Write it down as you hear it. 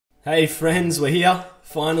Hey friends, we're here.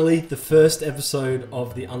 Finally, the first episode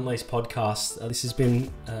of the Unlaced Podcast. This has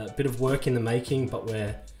been a bit of work in the making, but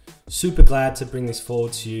we're super glad to bring this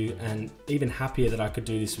forward to you, and even happier that I could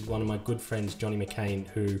do this with one of my good friends, Jonny Mckain,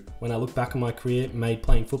 who, when I look back on my career, made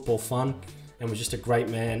playing football fun and was just a great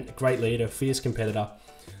man, a great leader, fierce competitor.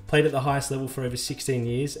 Played at the highest level for over 16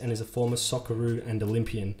 years and is a former Socceroo and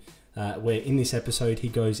Olympian, where in this episode he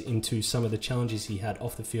goes into some of the challenges he had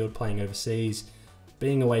off the field playing overseas,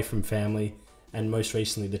 being away from family, and most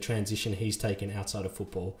recently the transition he's taken outside of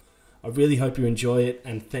football. I really hope you enjoy it,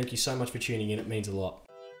 and thank you so much for tuning in. It means a lot.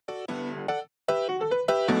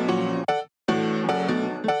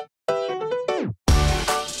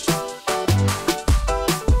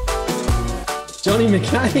 Jonny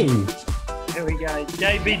Mckain. Here we go.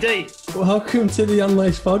 JBD. Welcome to the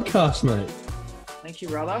Unlaced Podcast, mate. Thank you,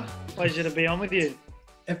 brother. Pleasure to be on with you.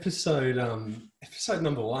 Episode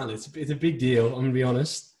number one. It's a big deal. I'm gonna be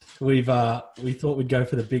honest. We thought we'd go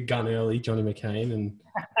for the big gun early, Jonny Mckain, and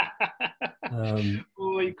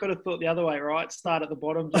well, you could have thought the other way, right? Start at the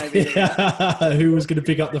bottom, JBD. Yeah, who was going to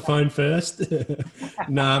pick up the phone first?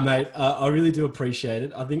 Nah, mate. I really do appreciate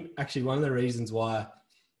it. I think actually one of the reasons why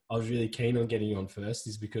I was really keen on getting you on first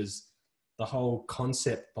is because the whole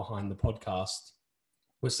concept behind the podcast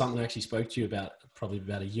was something I actually spoke to you about probably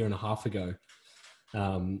about a year and a half ago.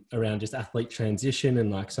 Around just athlete transition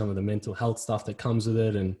and like some of the mental health stuff that comes with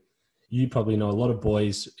it. And you probably know a lot of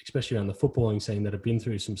boys, especially around the footballing scene, that have been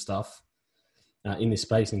through some stuff in this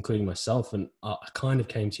space, including myself. And I kind of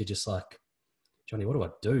came to you just like, Jonny, what do I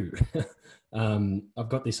do? I've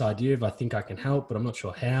got this idea of I think I can help, but I'm not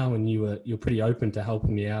sure how. And you're pretty open to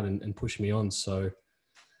helping me out and push me on. So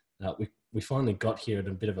we finally got here at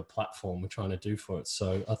a bit of a platform we're trying to do for it.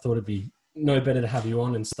 So I thought it'd be no better to have you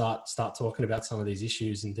on and start talking about some of these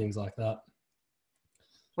issues and things like that.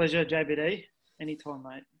 Pleasure, JBD. Anytime,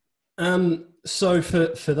 mate. So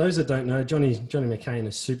for those that don't know, Jonny Mckain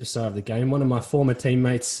is a superstar of the game. One of my former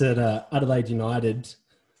teammates at Adelaide United,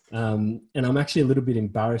 and I'm actually a little bit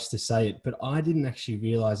embarrassed to say it, but I didn't actually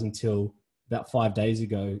realise until about 5 days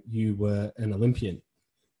ago you were an Olympian.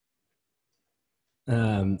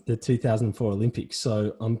 The 2004 Olympics.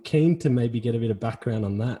 So I'm keen to maybe get a bit of background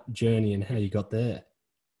on that journey and how you got there.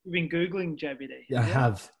 You've been Googling, JBD. Yeah, I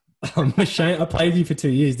have. I'm ashamed. I played with you for 2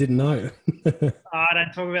 years, didn't know. I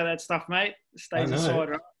don't talk about that stuff, mate. It stays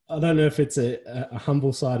aside, right? I don't know if it's a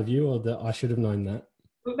humble side of you or that I should have known that.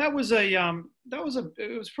 Look, it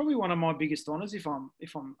was probably one of my biggest honours, if I'm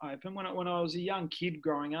open. When I was a young kid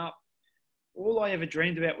growing up, all I ever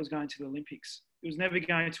dreamed about was going to the Olympics. It was never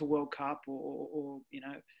going to a World Cup or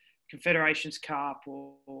Confederations Cup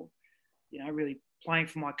or really playing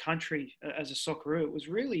for my country as a Socceroo. It was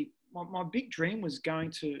really my big dream was going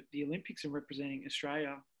to the Olympics and representing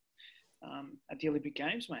Australia at the Olympic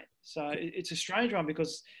Games, mate. So it's a strange one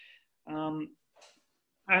because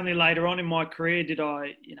only later on in my career did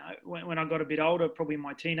I, when I got a bit older, probably in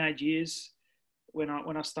my teenage years, when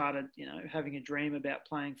I started, having a dream about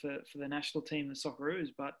playing for the national team, the Socceroos.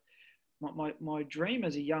 But my dream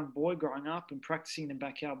as a young boy growing up and practicing in the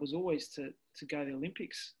backyard was always to go to the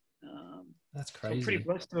Olympics. That's crazy. So I'm pretty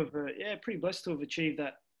blessed to have achieved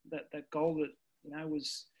that goal that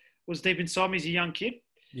was deep inside me as a young kid.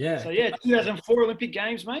 Yeah. So 2004 Olympic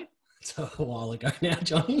Games, mate. It's a while ago now,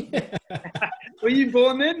 Jonny. Were you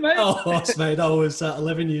born then, mate? Oh, mate, I was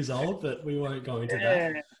 11 years old, but we won't go into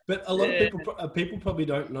that. But a lot of people probably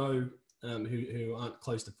don't know who aren't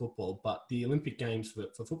close to football, but the Olympic Games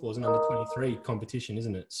for football is an under-23 competition,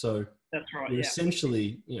 isn't it? So that's right. You're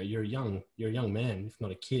essentially, you're a young man, if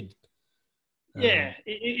not a kid.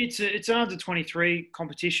 It's an under-23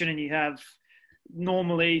 competition, and you have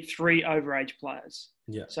normally 3 overage players.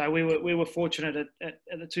 Yeah. So we were fortunate at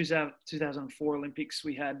the 2004 Olympics.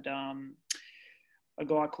 We had a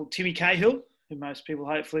guy called Timmy Cahill, who most people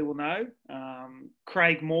hopefully will know,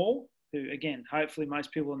 Craig Moore, who again hopefully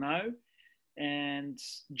most people know, and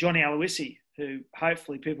Johnny Aloisi, who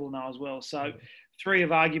hopefully people know as well. So 3 of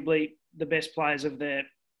arguably the best players of their,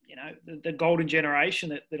 the golden generation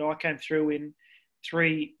that I came through in,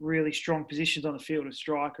 3 really strong positions on the field: a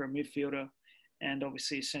striker, a midfielder, and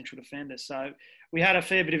obviously a central defender. So we had a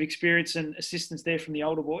fair bit of experience and assistance there from the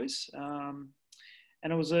older boys, and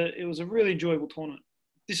it was a really enjoyable tournament.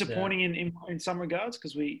 Disappointing in some regards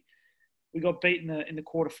because we got beaten in the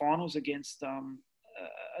quarterfinals against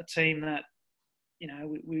a team that,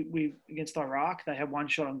 we against Iraq. They had 1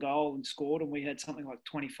 shot on goal and scored, and we had something like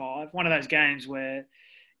 25. One of those games where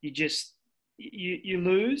you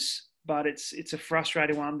lose, but it's a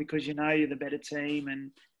frustrating one because you're the better team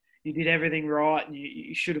and you did everything right and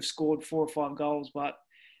you should have scored 4 or 5 goals, but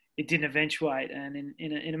it didn't eventuate. And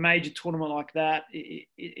in a major tournament like that,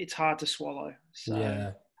 it's hard to swallow. So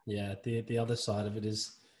yeah. The other side of it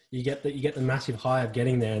is you get the massive high of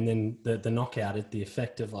getting there, and then the knockout is the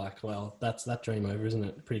effect of like, well, that's that dream over, isn't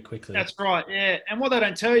it? Pretty quickly. That's right. Yeah. And what they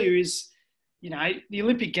don't tell you is, the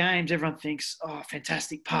Olympic Games, everyone thinks, oh,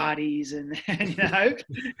 fantastic parties and hanging out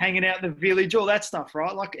in the village, all that stuff,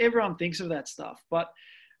 right? Like everyone thinks of that stuff. But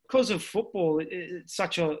because of football, it's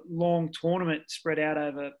such a long tournament spread out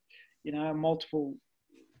over, multiple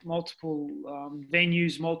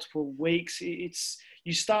venues, multiple weeks.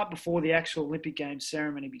 You start before the actual Olympic Games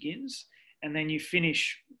ceremony begins, and then you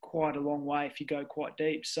finish quite a long way if you go quite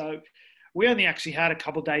deep. So we only actually had a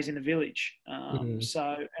couple of days in the village. And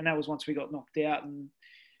that was once we got knocked out, and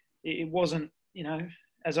it wasn't,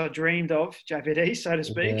 as I dreamed of, JPD, so to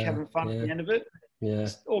speak, having fun at the end of it. Yeah.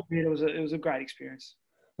 Albeit it was a great experience.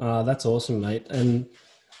 That's awesome, mate. And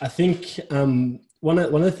I think one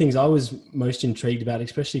of the things I was most intrigued about,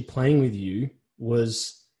 especially playing with you,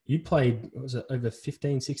 was you played, was it over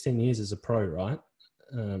 15, 16 years as a pro, right?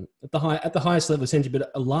 At the highest level, essentially,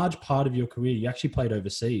 but a large part of your career, you actually played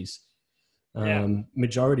overseas.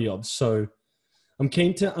 Majority of. So I'm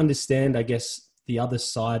keen to understand, I guess, the other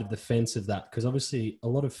side of the fence of that, because obviously a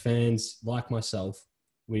lot of fans like myself,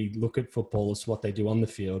 we look at football as what they do on the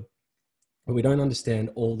field, but we don't understand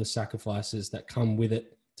all the sacrifices that come with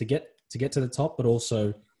it to get to the top, but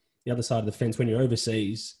also the other side of the fence when you're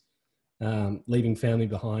overseas, leaving family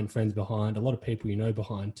behind, friends behind, a lot of people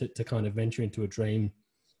behind to kind of venture into a dream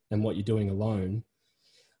and what you're doing alone.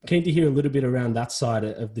 Keen to hear a little bit around that side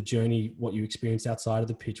of the journey, what you experienced outside of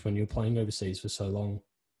the pitch when you were playing overseas for so long.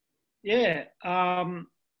 Yeah.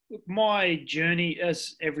 My journey,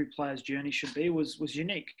 as every player's journey should be, was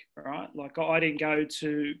unique, right? Like I didn't go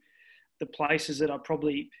to the places that I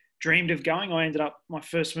probably dreamed of going. I ended up, my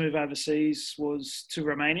first move overseas was to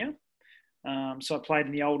Romania. So I played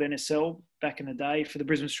in the old NSL back in the day for the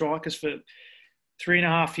Brisbane Strikers for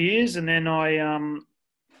 3.5 years. And then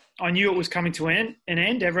I knew it was coming to an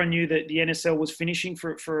end. Everyone knew that the NSL was finishing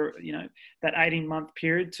for that 18-month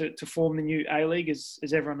period to form the new A-League, as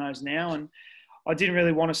everyone knows now. And I didn't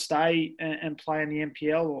really want to stay and play in the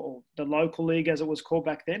NPL or the local league, as it was called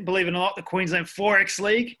back then. Believe it or not, the Queensland Forex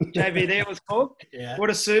League, JVD it was called. Yeah. Would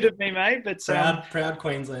have suited me, mate. But proud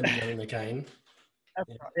Queenslander, Jonny Mckain.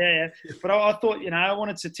 Yeah. But I thought, I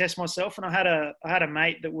wanted to test myself, and I had a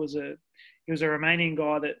mate that was a Romanian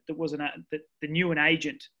guy that knew an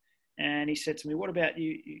agent. And he said to me, what about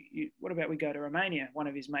you? What about we go to Romania? One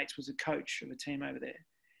of his mates was a coach of a team over there.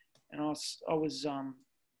 And I was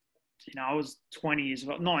 20 years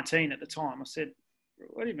old, 19 at the time. I said,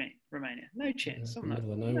 what do you mean, Romania? No chance. I'm not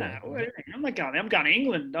going there. I'm going to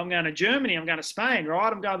England. I'm going to Germany. I'm going to Spain,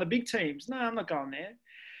 right? I'm going to the big teams. No, I'm not going there.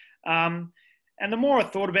 And the more I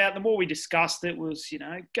thought about it, the more we discussed it was,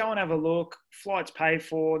 go and have a look. Flights paid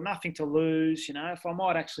for, nothing to lose, if I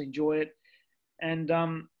might actually enjoy it. And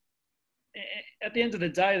at the end of the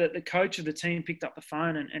day, that the coach of the team picked up the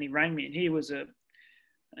phone and he rang me, and he was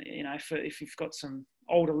if you've got some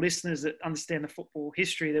older listeners that understand the football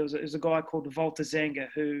history, there was a guy called Walter Zenga,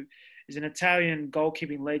 who is an Italian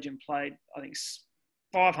goalkeeping legend, played, I think,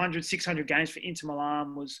 500, 600 games for Inter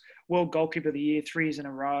Milan, was World Goalkeeper of the Year 3 years in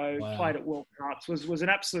a row, played at World Cups, was an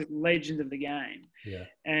absolute legend of the game. Yeah.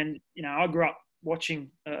 And, I grew up watching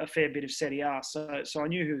a fair bit of Serie A, so I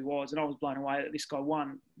knew who he was, and I was blown away that this guy,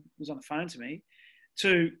 one, was on the phone to me,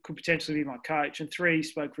 two, could potentially be my coach, and three,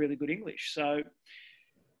 spoke really good English. So,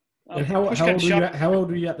 and how old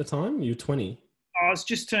were you at the time? You were 20. I was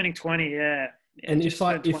just turning 20. Yeah. And if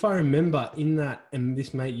I remember in that, and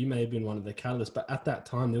you may have been one of the catalysts, but at that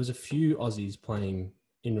time there was a few Aussies playing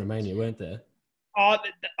in Romania, weren't there? Oh,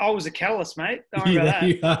 I was a catalyst, mate. Don't worry about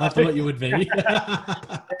that. I thought you would be.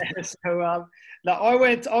 So I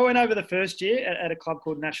went over the first year at a club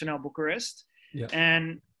called Național Bucharest. Yeah.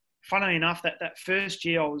 And funnily enough, that first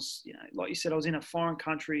year I was, like you said, I was in a foreign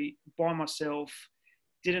country by myself,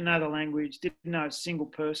 didn't know the language, didn't know a single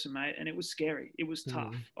person, mate. And it was scary. It was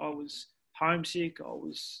tough. I was homesick. I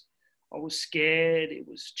was scared. It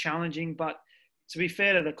was challenging, but to be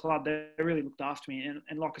fair to the club, they really looked after me.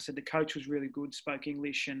 And like I said, the coach was really good, spoke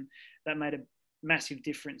English, and that made a massive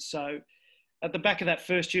difference. So at the back of that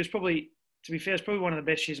first year, to be fair, it's probably one of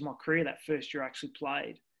the best years of my career, that first year I actually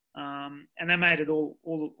played. And that made it all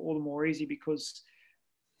the more easy because,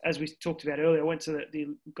 as we talked about earlier, I went to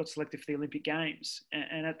got selected for the Olympic Games.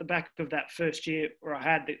 And at the back of that first year where I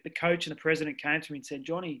had, the coach and the president came to me and said,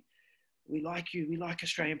 Jonny, we like you. We like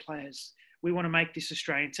Australian players. We want to make this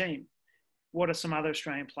Australian team. What are some other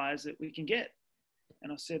Australian players that we can get?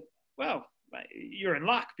 And I said, well, mate, you're in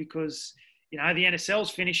luck because the NSL's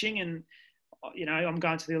finishing and, I'm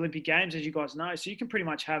going to the Olympic Games, as you guys know. So you can pretty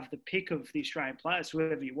much have the pick of the Australian players,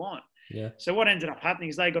 whoever you want. Yeah. So what ended up happening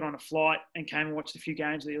is they got on a flight and came and watched a few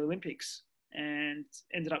games of the Olympics and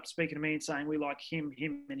ended up speaking to me and saying, we like him,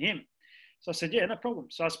 him, and him. So I said, yeah, no problem.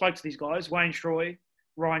 So I spoke to these guys, Wayne Shroy,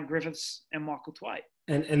 Ryan Griffiths, and Michael Twait.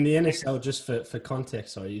 And the NSL, just for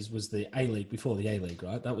context, was the A-League before the A-League,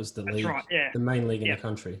 right? That was the league, right, yeah. The main league in the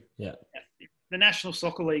country. Yeah. The National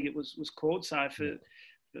Soccer League, it was called. So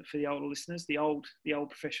for the older listeners, the old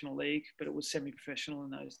professional league, but it was semi-professional in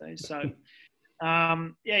those days. So,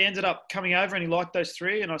 he ended up coming over and he liked those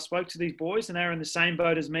three. And I spoke to these boys and they were in the same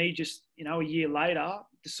boat as me, just, a year later,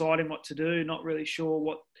 deciding what to do, not really sure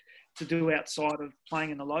what to do outside of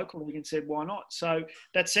playing in the local league, and said, why not? So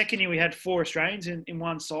that second year we had 4 Australians in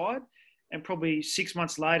one side, and probably 6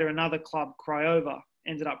 months later, another club, Craiova,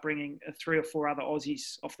 ended up bringing 3 or 4 other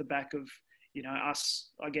Aussies off the back of,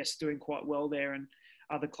 us, I guess, doing quite well there, and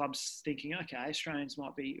other clubs thinking, okay, Australians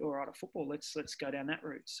might be all right at football. Let's go down that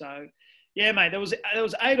route. So, yeah, mate, there was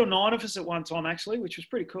 8 or 9 of us at one time, actually, which was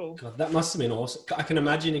pretty cool. God, that must have been awesome. I can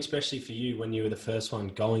imagine, especially for you, when you were the first one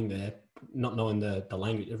going there, not knowing the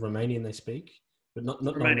language of Romanian they speak, but not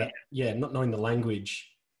knowing that, not knowing the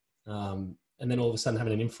language, and then all of a sudden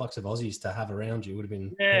having an influx of Aussies to have around you would have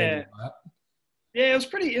been handy, right? Yeah, it was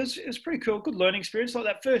pretty cool. Good learning experience. Like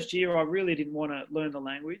that first year, I really didn't want to learn the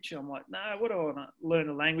language. I'm like, no, what do I want to learn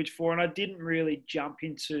the language for? And I didn't really jump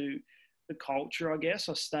into the culture, I guess.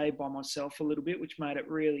 I stayed by myself a little bit, which made it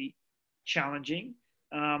really challenging.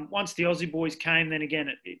 Once the Aussie boys came, then again,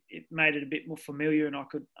 it made it a bit more familiar and I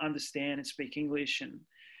could understand and speak English and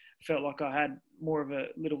felt like I had more of a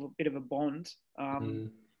little bit of a bond.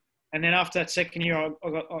 And then after that second year,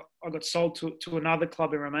 I got sold to another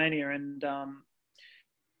club in Romania and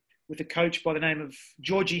with a coach by the name of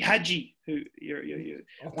Georgi Hadji, who you're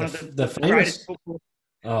one of the greatest footballers.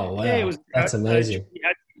 Oh, wow. Yeah, that's amazing.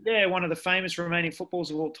 One of the famous Romanian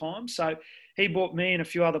footballers of all time. So he brought me and a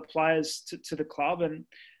few other players to the club. And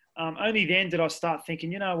only then did I start thinking,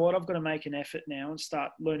 you know what, I've got to make an effort now and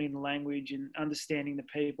start learning the language and understanding the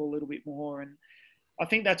people a little bit more. And I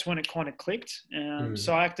think that's when it kind of clicked.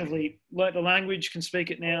 So I actively learnt the language, can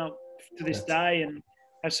speak it now to this day, and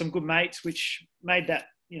have some good mates, which made that,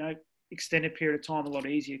 extended period of time a lot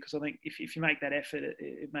easier. Because I think if you make that effort,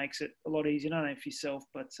 it makes it a lot easier, not only for yourself,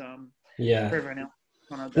 but for everyone else.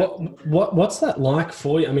 What's that like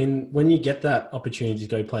for you? I mean, when you get that opportunity to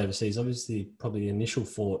go play overseas, obviously probably the initial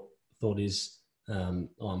thought is,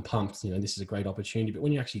 I'm pumped, this is a great opportunity. But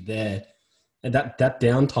when you're actually there, and that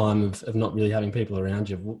downtime of not really having people around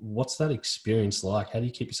you, what's that experience like? How do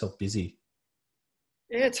you keep yourself busy?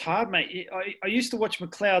 Yeah, it's hard, mate. I used to watch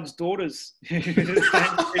McLeod's Daughters.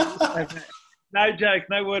 No joke,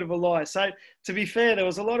 no word of a lie. So to be fair, there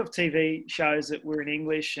was a lot of TV shows that were in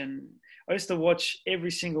English, and I used to watch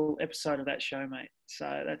every single episode of that show, mate.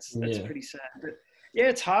 So that's pretty sad. But yeah,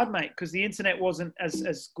 it's hard, mate, because the internet wasn't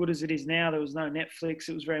as good as it is now. There was no Netflix.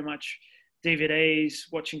 It was very much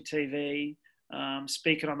DVDs, watching TV,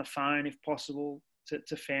 speaking on the phone if possible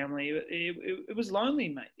to family. It was lonely,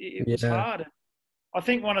 mate. It was hard. I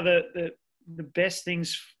think one of the best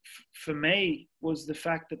things for me was the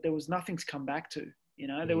fact that there was nothing to come back to.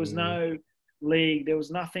 There was no league. There was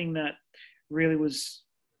nothing that really was,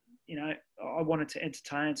 I wanted to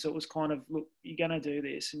entertain. So it was kind of, look, you're going to do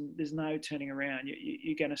this and there's no turning around.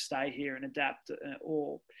 You're going to stay here and adapt,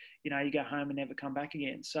 or, you go home and never come back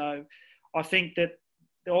again. So I think that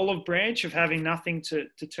the olive branch of having nothing to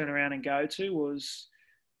turn around and go to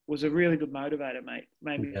was a really good motivator, mate.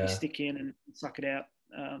 Maybe stick in and suck it out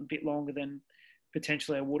a bit longer than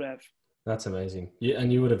potentially I would have. That's amazing.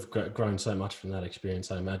 And you would have grown so much from that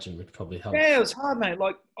experience, I imagine, which probably helped. Yeah, it was hard, mate.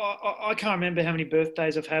 Like, I can't remember how many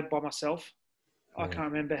birthdays I've had by myself. I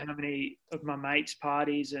can't remember how many of my mates'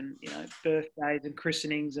 parties and, birthdays and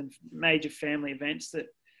christenings and major family events that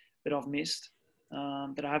I've missed,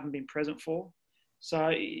 that I haven't been present for. So,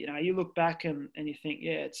 you look back and you think,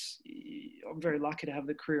 I'm very lucky to have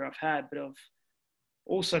the career I've had, but I've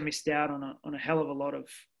also missed out on a hell of a lot of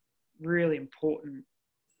really important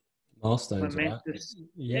milestones, momentous,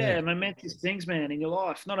 momentous things, man, in your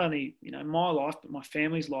life. Not only, my life, but my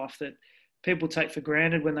family's life that people take for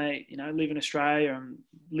granted when they, live in Australia and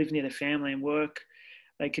live near their family and work.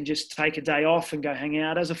 They can just take a day off and go hang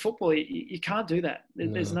out. As a footballer, you can't do that.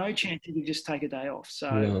 There's no chance you can just take a day off.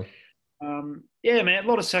 So, man, a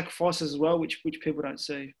lot of sacrifices as well, which people don't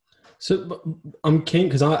see. So I'm keen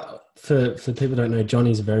because for people who don't know,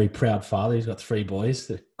 Johnny's a very proud father. He's got 3 boys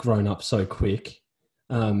that have grown up so quick.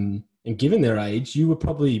 And given their age, you were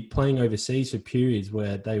probably playing overseas for periods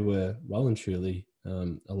where they were well and truly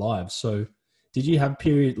alive. So did you have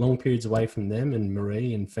long periods away from them and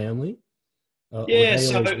Marie and family? Yeah,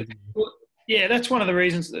 yeah, that's one of the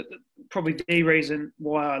reasons probably the reason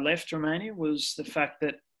why I left Romania was the fact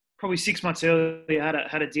that probably 6 months earlier I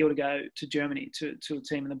had a deal to go to Germany to a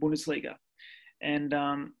team in the Bundesliga. And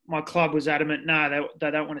my club was adamant, no,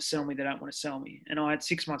 they don't want to sell me. They don't want to sell me. And I had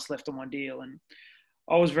 6 months left on my deal. And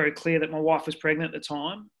I was very clear that my wife was pregnant at the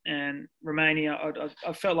time. And Romania,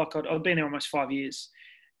 I felt like I'd been there almost 5 years.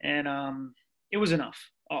 And it was enough.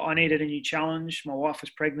 I needed a new challenge. My wife was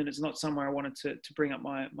pregnant. It's not somewhere I wanted to bring up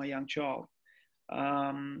my young child.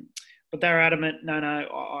 But they were adamant, no,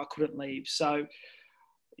 I couldn't leave. So,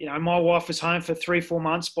 you know, my wife was home for 3-4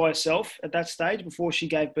 months by herself at that stage before she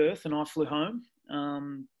gave birth, and I flew home.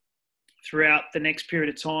 Throughout the next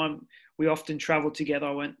period of time, we often travelled together.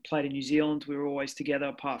 I played in New Zealand. We were always together,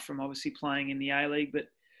 apart from obviously playing in the A-League. But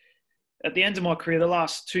at the end of my career, the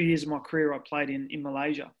last 2 years of my career, I played in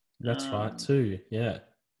Malaysia. That's right too, yeah.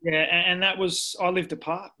 Yeah, and that was, I lived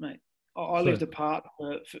apart, mate. I lived apart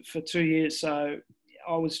for 2 years. So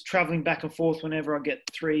I was travelling back and forth whenever I get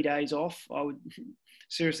 3 days off. I would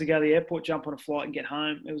seriously go to the airport, jump on a flight and get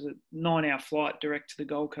home. It was a 9-hour flight direct to the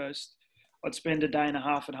Gold Coast. I'd spend a day and a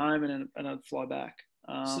half at home and I'd fly back.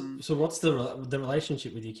 So what's the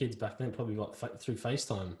relationship with your kids back then? Probably through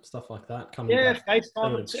FaceTime, stuff like that.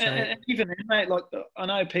 FaceTime. And even then, mate, like I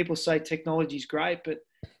know people say technology's great, but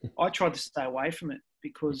I tried to stay away from it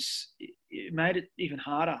because it made it even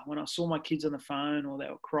harder. When I saw my kids on the phone or they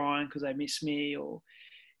were crying because they missed me, or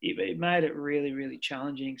it made it really, really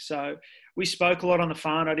challenging. So we spoke a lot on the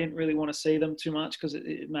phone. I didn't really want to see them too much because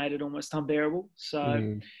it made it almost unbearable.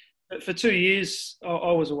 So for 2 years,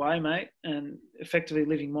 I was away, mate, and effectively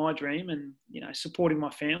living my dream and, you know, supporting my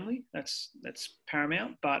family. That's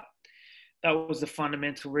paramount. But that was the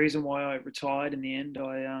fundamental reason why I retired in the end.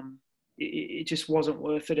 It just wasn't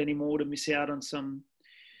worth it anymore to miss out on some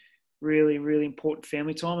really, really important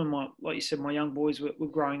family time. And like you said, my young boys were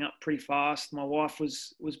growing up pretty fast. My wife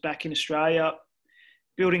was back in Australia,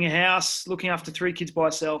 building a house, looking after 3 kids by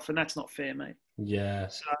herself, and that's not fair, mate. Yeah.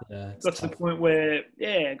 So got to the point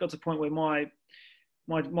where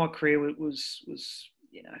my career was,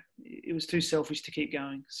 you know, it was too selfish to keep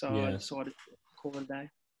going. So I decided to call it a day.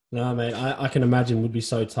 No, mate, I can imagine it would be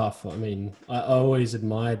so tough. I mean, I always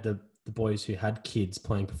admired the boys who had kids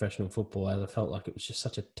playing professional football. I felt like it was just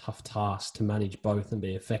such a tough task to manage both and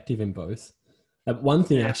be effective in both. One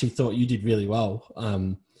thing I actually thought you did really well.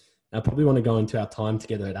 I probably want to go into our time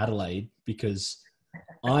together at Adelaide because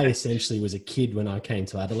I essentially was a kid when I came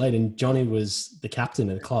to Adelaide, and Jonny was the captain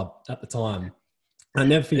of the club at the time. I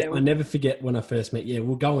never forget when I first met. Yeah,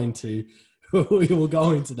 we'll go into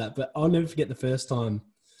that, but I'll never forget the first time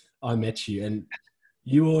I met you, and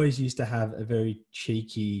you always used to have a very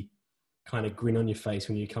cheeky kind of grin on your face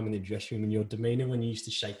when you come in the dressing room, and your demeanor when you used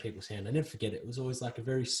to shake people's hand. I never forget it. It was always like a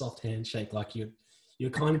very soft handshake, like you're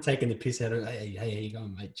kind of taking the piss out of, hey, how you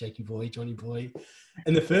going, mate? Jakey boy, Johnny boy.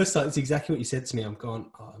 And the first time, it's exactly what you said to me. I'm going,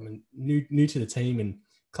 I'm new to the team, and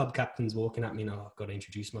club captain's walking at me, and I've got to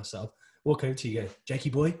introduce myself. Walk over to you, go, Jakey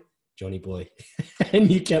boy, Johnny boy. And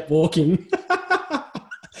you kept walking.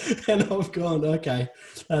 And I've gone, okay,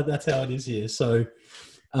 that's how it is here. So,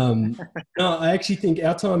 no, I actually think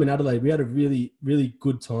our time in Adelaide, we had a really, really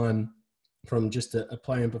good time from just a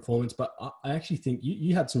player and performance. But I actually think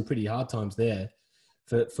you had some pretty hard times there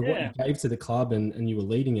for what you gave to the club, and you were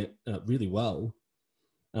leading it really well.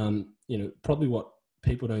 You know, probably what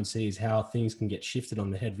people don't see is how things can get shifted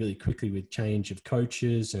on the head really quickly with change of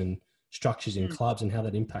coaches and structures in clubs and how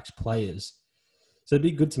that impacts players. So it'd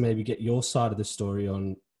be good to maybe get your side of the story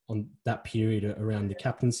on that period around the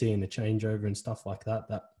captaincy and the changeover and stuff like that.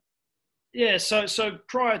 Yeah, so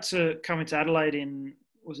prior to coming to Adelaide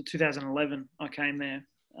was it 2011, I came there.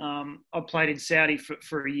 I played in Saudi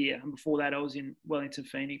for a year. And before that, I was in Wellington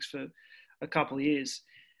Phoenix for a couple of years.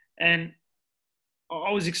 And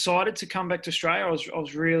I was excited to come back to Australia. I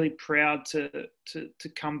was really proud to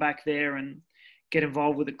come back there and get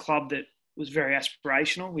involved with a club that was very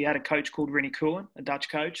aspirational. We had a coach called Rennie Coolen, a Dutch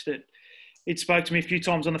coach, that he'd spoke to me a few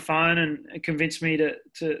times on the phone and convinced me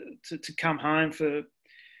to come home for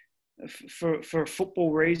a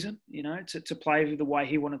football reason, you know, to play the way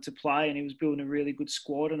he wanted to play. And he was building a really good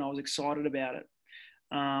squad, and I was excited about it.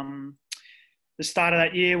 The start of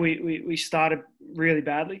that year, we started really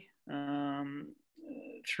badly.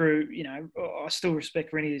 Through, you know, I still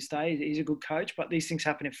respect Rennie to this day. He's a good coach, but these things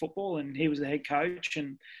happen in football, and he was the head coach.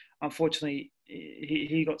 And unfortunately,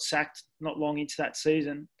 he got sacked not long into that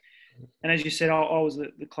season. And as you said, I was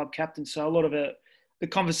the club captain. So a lot of the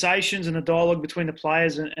conversations and the dialogue between the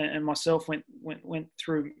players and myself went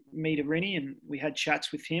through me to Rinnie, and we had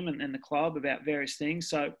chats with him and the club about various things.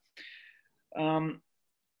 So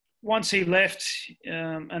once he left,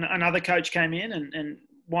 another coach came in, and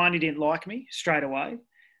one, he didn't like me straight away,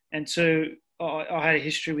 and two, I had a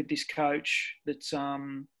history with this coach that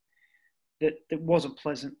wasn't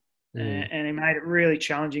pleasant, and he made it really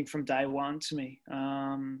challenging from day one to me,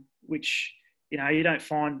 which you don't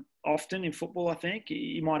find often in football. I think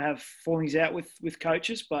you might have fallings out with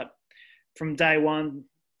coaches, but from day one,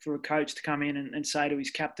 for a coach to come in and say to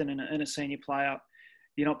his captain and a senior player,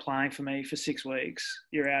 "You're not playing for me for 6 weeks.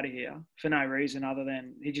 You're out of here," for no reason other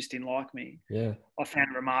than he just didn't like me. Yeah, I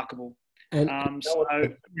found it remarkable. And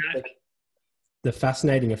the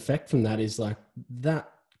fascinating effect from that is like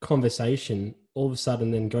that conversation all of a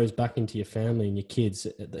sudden then goes back into your family and your kids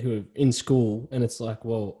who are in school, and it's like,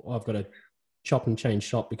 well, I've got to chop and change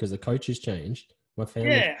shop because the coach has changed. My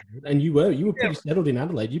family, and you were pretty settled in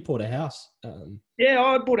Adelaide. You bought a house.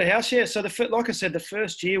 I bought a house. Yeah, so like I said, the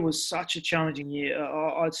first year was such a challenging year.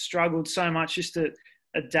 I struggled so much just to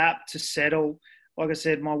adapt, to settle. Like I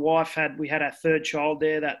said, my wife we had our third child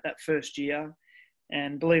there that first year,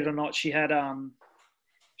 and believe it or not, she had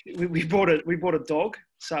we bought a dog.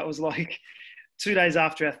 So it was like 2 days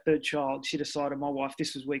after our third child, she decided, my wife,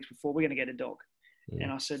 this was weeks before, we're going to get a dog. Yeah.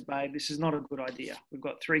 And I said, babe, this is not a good idea. We've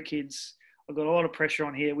got 3 kids. I've got a lot of pressure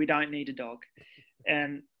on here. We don't need a dog.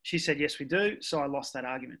 And she said, yes, we do. So I lost that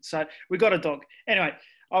argument. So we got a dog. Anyway,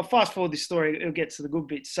 I'll fast forward this story. It'll get to the good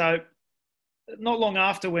bit. So not long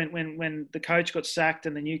after when the coach got sacked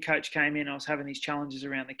and the new coach came in, I was having these challenges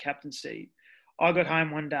around the captaincy. I got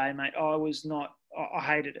home one day, mate. I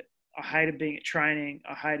hated it. I hated being at training.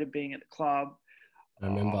 I hated being at the club. I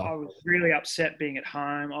remember. I was really upset being at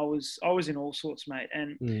home. I was in all sorts, mate.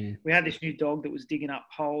 And we had this new dog that was digging up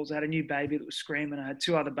holes. I had a new baby that was screaming. I had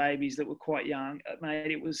 2 other babies that were quite young. Mate,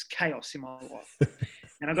 it was chaos in my life.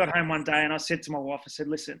 And I got home one day and I said to my wife, I said,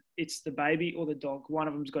 listen, it's the baby or the dog. One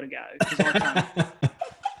of them's got to go. 'Cause I can't.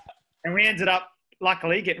 And we ended up,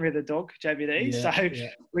 luckily, getting rid of the dog,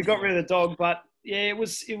 JBD. We got rid of the dog. But, yeah, it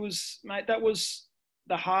was, mate, that was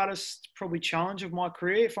the hardest probably challenge of my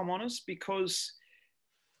career, if I'm honest, because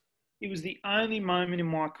it was the only moment in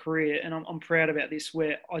my career, and I'm proud about this,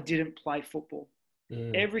 where I didn't play football.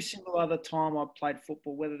 Every single other time I played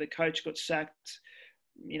football, whether the coach got sacked,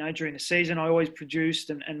 during the season, I always produced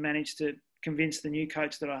and managed to convince the new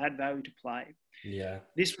coach that I had value to play. Yeah.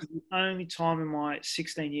 This was the only time in my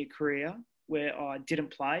 16-year career where I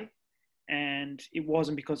didn't play, and it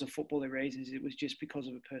wasn't because of footballing reasons. It was just because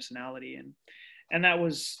of a personality, and that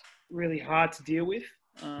was really hard to deal with.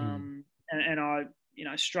 And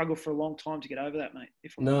I struggled for a long time to get over that, mate.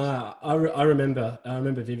 I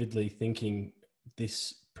remember vividly thinking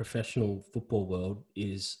this professional football world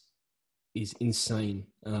is insane.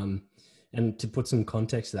 And to put some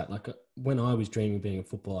context to that, like when I was dreaming of being a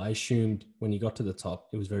footballer, I assumed when you got to the top,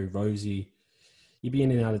 it was very rosy. You'd be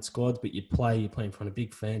in and out of squads, but you'd play in front of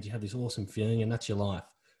big fans. You have this awesome feeling, and that's your life.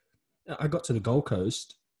 I got to the Gold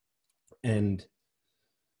Coast and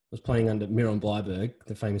was playing under Miron Bleiberg,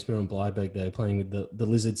 the famous Miron Bleiberg. They were playing with the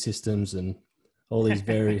lizard systems and all these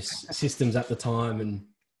various systems at the time. And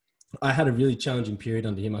I had a really challenging period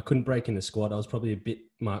under him. I couldn't break in the squad. I was probably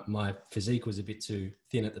my physique was a bit too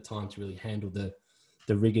thin at the time to really handle the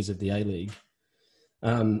rigors of the A-League.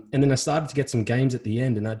 And then I started to get some games at the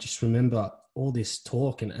end, and I just remember all this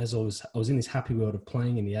talk. And as I was in this happy world of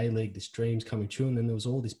playing in the A-League, this dream's coming true. And then there was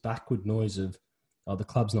all this backward noise of, oh, the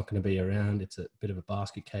club's not going to be around. It's a bit of a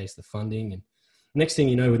basket case, the funding. And next thing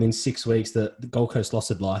you know, within 6 weeks, the Gold Coast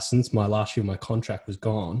lost its license. My last year, my contract was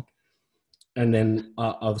gone. And then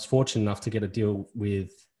I was fortunate enough to get a deal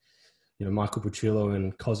with, Michael Petrillo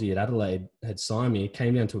and Cozzy at Adelaide had signed me. It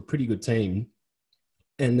came down to a pretty good team.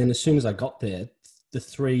 And then as soon as I got there, the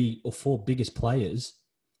 3 or 4 biggest players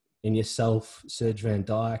in yourself, Serge Van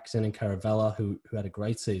Dijk, Zenon Caravella, who had a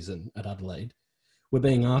great season at Adelaide, were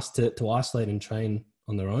being asked to isolate and train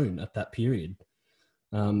on their own at that period.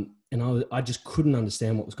 And I just couldn't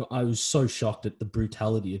understand what was going on. I was so shocked at the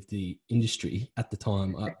brutality of the industry at the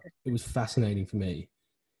time. It was fascinating for me.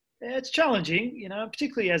 Yeah, it's challenging,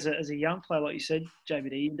 particularly as a young player, like you said,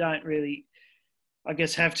 JBD. You don't really, I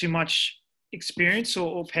guess, have too much experience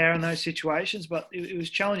or power in those situations. But it was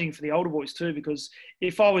challenging for the older boys too, because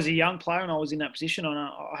if I was a young player and I was in that position, and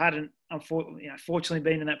I hadn't, fortunately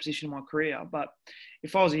been in that position in my career, but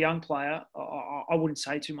if I was a young player, I wouldn't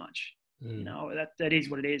say too much. That is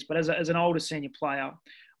what it is. But as an older senior player,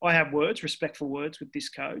 I have respectful words with this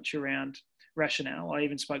coach around rationale. I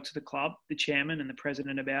even spoke to the club, the chairman and the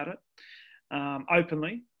president about it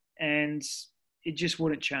openly. And it just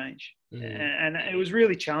wouldn't change. And it was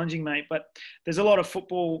really challenging, mate. But there's a lot of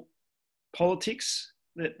football politics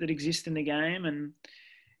that exist in the game, and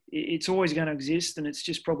it's always going to exist. And it's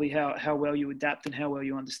just probably how well you adapt and how well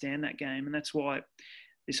you understand that game. And that's why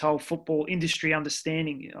this whole football industry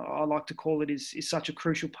understanding, I like to call it, is such a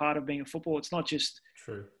crucial part of being a footballer. It's not just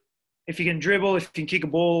true. If you can dribble, if you can kick a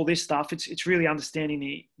ball, all this stuff. It's really understanding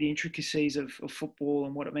the intricacies of football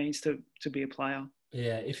and what it means to be a player.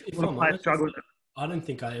 Yeah, if I'm honest, I don't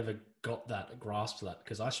think I ever got that grasp of that,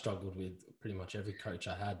 because I struggled with pretty much every coach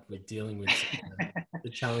I had with dealing with the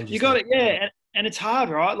challenges. You got it, yeah, and it's hard,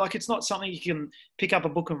 right? Like, it's not something you can pick up a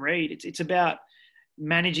book and read. It's about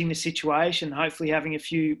managing the situation, hopefully having a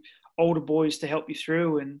few older boys to help you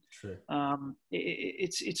through, and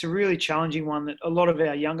it's a really challenging one that a lot of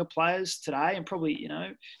our younger players today, and probably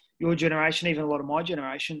your generation, even a lot of my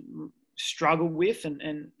generation, struggle with, and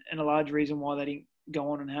a large reason why they didn't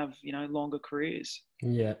go on and have longer careers.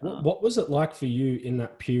 Yeah. What was it like for you in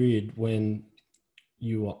that period when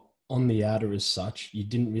you were on the outer as such? You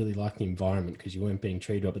didn't really like the environment because you weren't being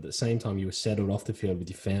treated up, but at the same time you were settled off the field with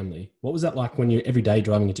your family. What was that like when you're every day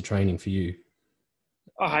driving into training for you?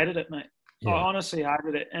 I hated it, mate. Yeah. I honestly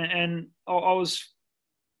hated it. And I was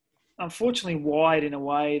unfortunately wired in a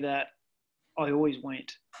way that I always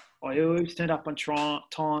went. I always turned up on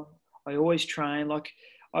time. I always trained. Like,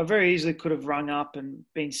 I very easily could have rung up and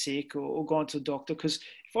been sick or gone to a doctor, because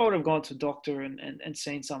if I would have gone to a doctor and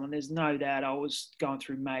seen someone, there's no doubt I was going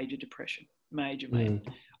through major depression, major.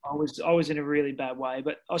 I was in a really bad way,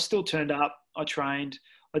 but I still turned up. I trained.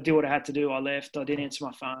 I did what I had to do. I left. I didn't answer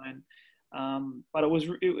my phone. But it was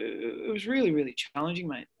really, really challenging,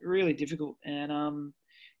 mate. Really difficult. And,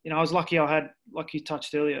 I was lucky. I had, like you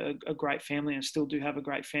touched earlier, a great family, and still do have a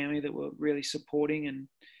great family that were really supporting, and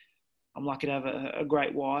I'm lucky to have a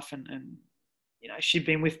great wife, and she'd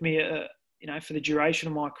been with me, for the duration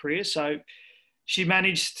of my career. So she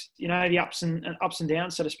managed, the ups and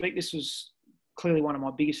downs, so to speak. This was clearly one of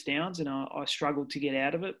my biggest downs, and I struggled to get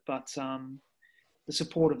out of it. But the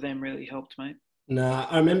support of them really helped, mate. No,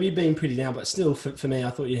 I remember you being pretty down, but still, for me, I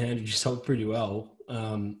thought you handled yourself pretty well.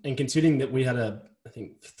 And considering that we had I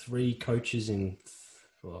think 3 coaches in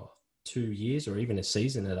 2 years or even a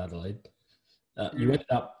season at Adelaide, you ended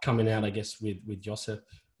up coming out, I guess, with Josep,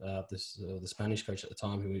 the Spanish coach at the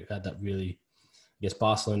time, who had that really, I guess,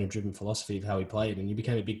 Barcelona-driven philosophy of how he played, and you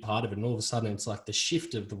became a big part of it. And all of a sudden, it's like the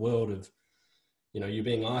shift of the world of, you're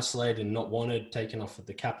being isolated and not wanted, taken off of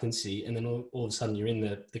the captaincy, and then all of a sudden you're in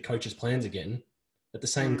the coach's plans again at the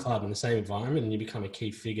same club in the same environment, and you become a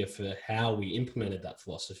key figure for how we implemented that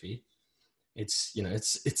philosophy. It's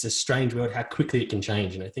it's a strange world how quickly it can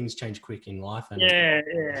change. Things change quick in life. And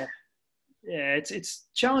it's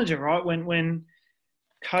challenging, right? When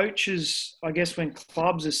coaches, I guess, when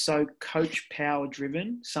clubs are so coach power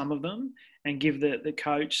driven, some of them, and give the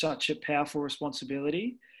coach such a powerful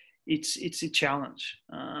responsibility, it's a challenge.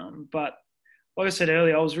 But like I said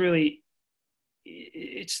earlier,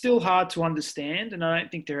 it's still hard to understand, and I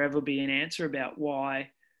don't think there'll ever be an answer about why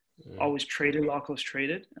I was treated like I was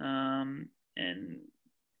treated.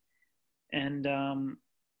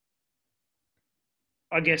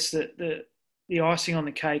 I guess that the icing on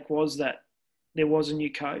the cake was that there was a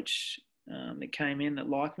new coach that came in that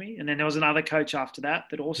liked me, and then there was another coach after that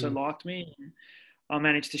also liked me. And I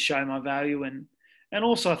managed to show my value, and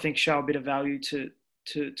also I think show a bit of value to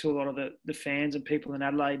a lot of the fans and people in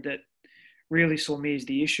Adelaide that really saw me as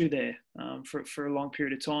the issue there for a long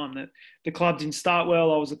period of time. That the club didn't start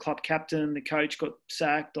well. I was the club captain. The coach got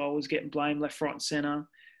sacked. I was getting blamed left, right and centre.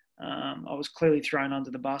 I was clearly thrown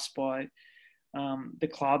under the bus by the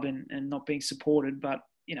club and not being supported. But,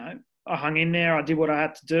 I hung in there. I did what I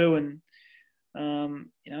had to do. And,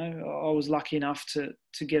 I was lucky enough to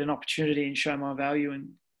get an opportunity and show my value, and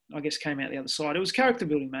I guess came out the other side. It was character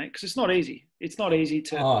building, mate, because it's not easy. It's not easy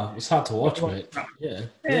to... Oh, it was hard to watch, mate.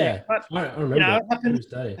 Yeah. But, I remember it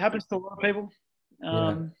happens to a lot of people.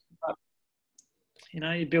 But,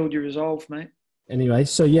 you build your resolve, mate. Anyway,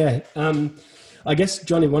 so I guess,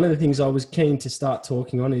 Johnny, one of the things I was keen to start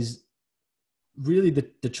talking on is really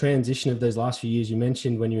the transition of those last few years. You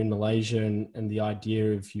mentioned when you're in Malaysia and the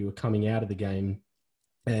idea of you were coming out of the game.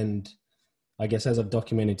 And I guess as I've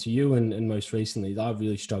documented to you and most recently, I've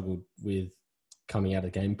really struggled with coming out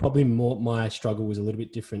of the game. Probably more, my struggle was a little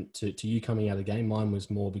bit different to you coming out of the game. Mine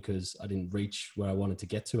was more because I didn't reach where I wanted to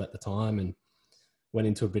get to at the time, and went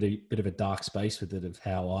into a bit of a dark space with it, of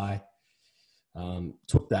how I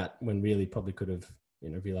took that when really probably could have,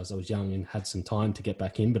 realized I was young and had some time to get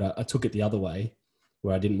back in, but I took it the other way,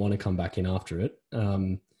 where I didn't want to come back in after it.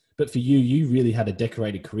 But for you really had a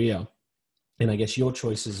decorated career. And I guess your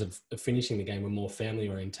choices of finishing the game were more family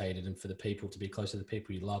orientated and for the people to be close to the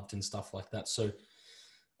people you loved and stuff like that. So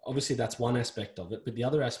obviously that's one aspect of it, but the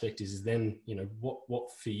other aspect is then,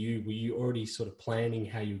 what for you, were you already sort of planning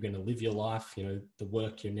how you were going to live your life, the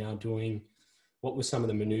work you're now doing? What were some of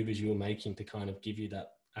the maneuvers you were making to kind of give you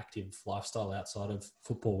that active lifestyle outside of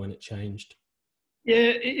football when it changed?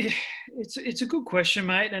 Yeah, it's a good question,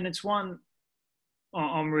 mate. And it's one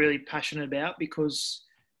I'm really passionate about because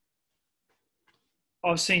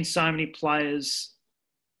I've seen so many players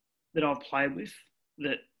that I've played with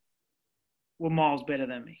that were miles better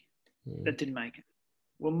than me, that didn't make it.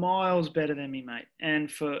 Were miles better than me, mate.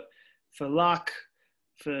 And for luck,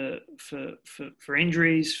 for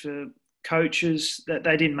injuries, for coaches, that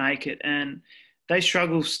they didn't make it. And they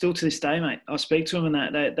struggle still to this day, mate. I speak to them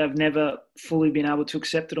and they've never fully been able to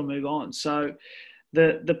accept it or move on. So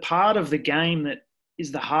the part of the game that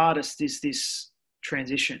is the hardest is this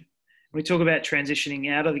transition. We talk about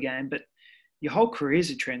transitioning out of the game, but your whole career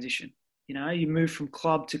is a transition. You move from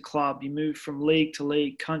club to club, you move from league to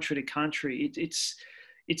league, country to country.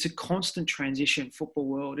 It's a constant transition, football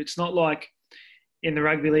world. It's not like in the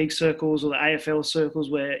rugby league circles or the AFL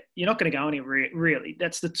circles where you're not going to go anywhere, really.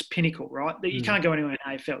 That's the pinnacle, right? You can't go anywhere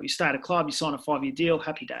in AFL. You start a club, you sign a 5-year deal,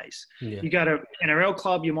 happy days. Yeah. You go to an NRL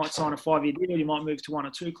club, you might sign a 5-year deal, you might move to 1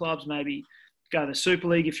 or 2 clubs, maybe go to the Super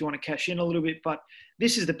League if you want to cash in a little bit. But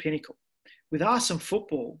this is the pinnacle. With us in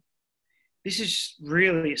football, this is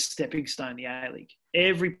really a stepping stone, the A-League.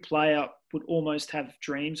 Every player would almost have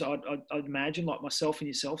dreams, I'd imagine, like myself and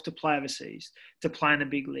yourself, to play overseas, to play in the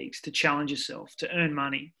big leagues, to challenge yourself, to earn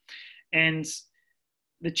money. And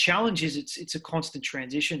the challenge is it's a constant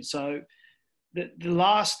transition. So the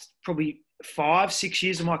last probably 5-6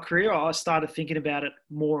 years of my career, I started thinking about it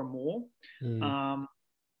more and more,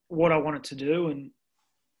 what I wanted to do. And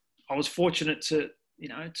I was fortunate to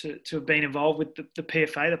have been involved with the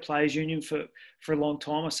PFA, the Players Union, for a long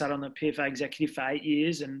time. I sat on the PFA executive for 8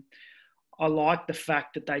 years, and I liked the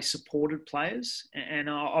fact that they supported players, and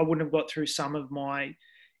I wouldn't have got through some of my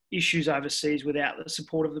issues overseas without the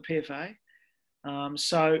support of the PFA.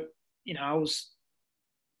 So I was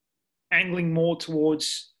angling more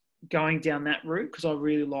towards going down that route because I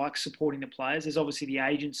really like supporting the players. There's obviously the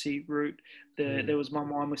agency route. There was my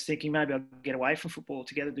mind was thinking maybe I'll get away from football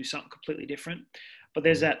altogether, do something completely different. But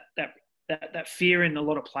there's that fear in a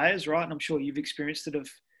lot of players, right? And I'm sure you've experienced it of,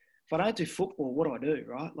 if I don't do football, what do I do,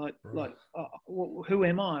 right? Who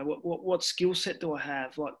am I? What skill set do I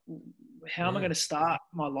have? Like, how am I going to start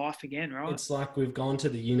my life again, right? It's like we've gone to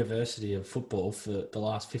the university of football for the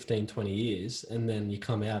last 15, 20 years, and then you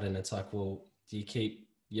come out and it's like, well, do you keep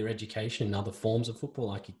your education in other forms of football,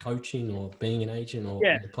 like your coaching or being an agent or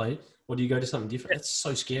playing? Or do you go to something different? That's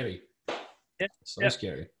so scary.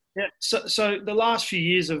 Scary. Yeah. So the last few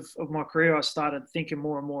years of my career, I started thinking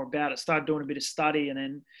more and more about it, started doing a bit of study, and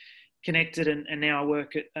then connected. And now I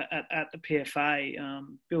work at the PFA,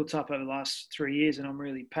 built up over the last 3 years. And I'm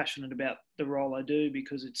really passionate about the role I do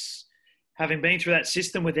because it's, having been through that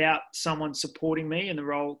system without someone supporting me in the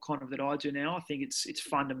role kind of that I do now, I think it's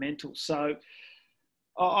fundamental. So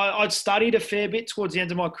I'd studied a fair bit towards the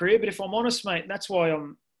end of my career, but if I'm honest, mate, that's why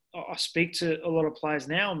I speak to a lot of players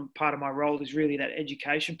now, and part of my role is really that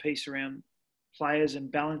education piece around players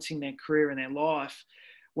and balancing their career and their life.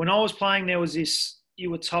 When I was playing, there was this, you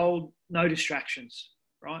were told no distractions,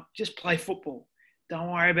 right? Just play football.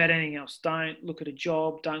 Don't worry about anything else. Don't look at a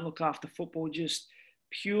job. Don't look after football. Just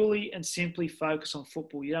purely and simply focus on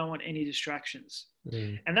football. You don't want any distractions.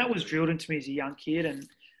 And that was drilled into me as a young kid, and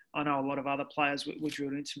I know a lot of other players were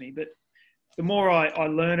drilled into me. But the more I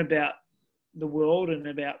learn about the world and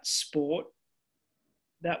about sport,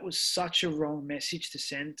 that was such a wrong message to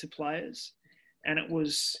send to players. And it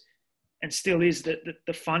was, and still is, that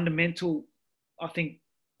the fundamental, I think,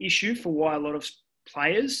 issue for why a lot of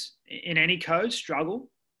players in any code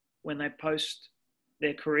struggle when they post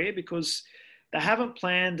their career, because they haven't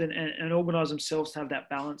planned and organised themselves to have that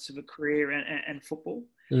balance of a career and football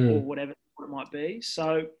or whatever it might be.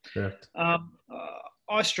 So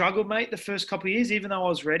I struggled, mate, the first couple of years, even though I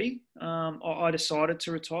was ready. I decided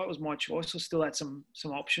to retire. It was my choice. I still had some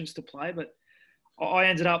options to play, but I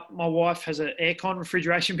ended up, my wife has an aircon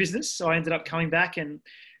refrigeration business. So I ended up coming back, and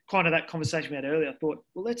kind of that conversation we had earlier, I thought,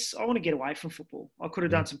 well, I want to get away from football. I could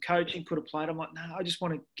have done some coaching, could have played. I'm like, no, I just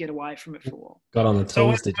want to get away from it for a while. Got on the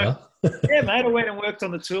tools, did you? Yeah, mate, I went and worked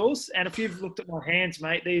on the tools. And if you've looked at my hands,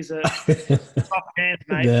 mate, these are tough hands,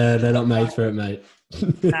 mate. Yeah, they're not made for it, mate.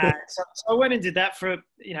 So I went and did that for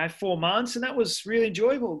 4 months, and that was really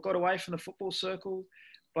enjoyable. Got away from the football circle,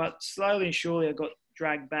 but slowly and surely I got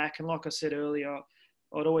dragged back. And like I said earlier,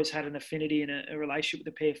 I'd always had an affinity and a relationship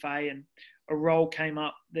with the PFA, and a role came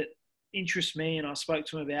up that interests me, and I spoke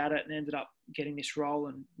to him about it and ended up getting this role,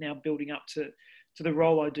 and now building up to the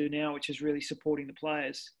role I do now, which is really supporting the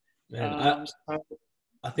players. Man,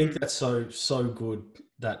 I think that's so good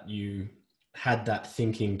that you had that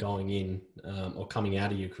thinking going in or coming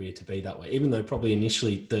out of your career to be that way, even though probably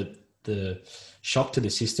initially the shock to the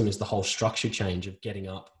system is the whole structure change of getting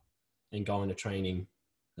up and going to training,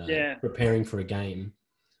 preparing for a game.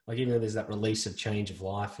 Like, even though there's that release of change of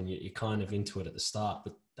life and you're kind of into it at the start,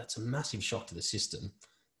 but that's a massive shock to the system,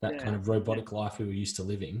 that kind of robotic life we were used to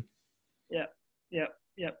living. Yeah.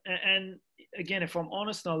 And again, if I'm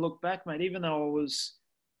honest and I look back, mate, even though I was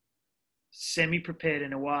semi-prepared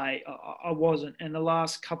in a way, I wasn't. And the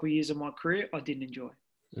last couple of years of my career, I didn't enjoy.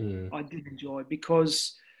 I didn't enjoy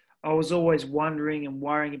because I was always wondering and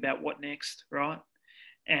worrying about what next, right?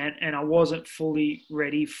 And I wasn't fully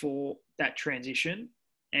ready for that transition.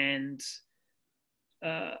 And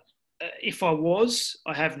if I was,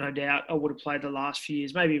 I have no doubt I would have played the last few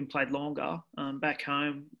years, maybe even played longer back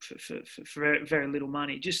home for very, very little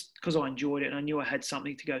money, just because I enjoyed it and I knew I had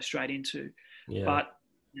something to go straight into. Yeah. But,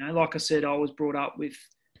 you know, like I said, I was brought up with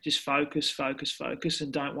just focus,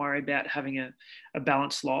 and don't worry about having a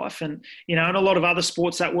balanced life. And, you know, in a lot of other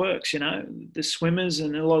sports that works, you know, the swimmers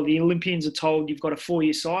and a lot of the Olympians are told you've got a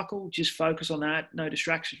 4-year cycle, just focus on that, no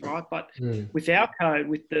distractions, right? But with our code,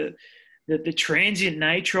 with the transient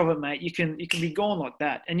nature of it, mate, you can be gone like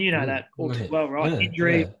that. And you know that all too well, right?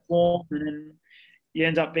 Injury, form, and then you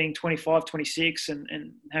end up being 25, 26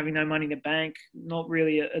 and having no money in the bank, not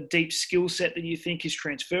really a deep skill set that you think is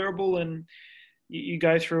transferable, and you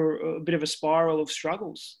go through a bit of a spiral of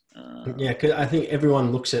struggles. Because I think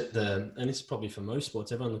everyone looks at and this is probably for most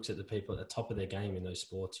sports, everyone looks at the people at the top of their game in those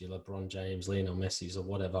sports, your LeBron James, Lionel Messi's or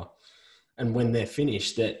whatever. And when they're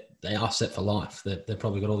finished, they are set for life. They've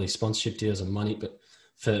probably got all these sponsorship deals and money. But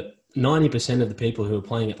for 90% of the people who are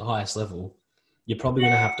playing at the highest level, you're probably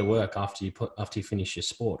going to have to work after you finish your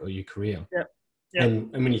sport or your career. Yeah.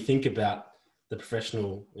 And when you think about the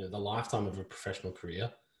professional, you know, the lifetime of a professional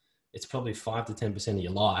career, it's probably 5 to 10% of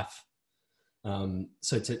your life.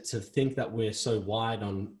 So to think that we're so wide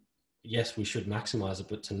on, yes, we should maximize it,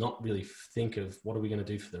 but to not really think of what are we going to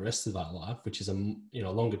do for the rest of our life, which is a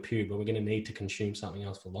longer period where we're going to need to consume something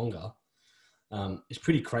else for longer. It's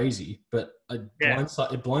pretty crazy, but it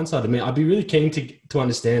blindsided me. I'd be really keen to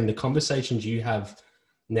understand the conversations you have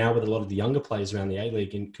now with a lot of the younger players around the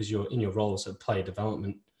A-League, because you're in your role as a player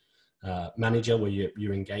development manager, where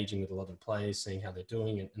you're engaging with a lot of players, seeing how they're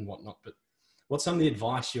doing and whatnot. But what's some of the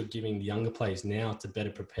advice you're giving the younger players now to better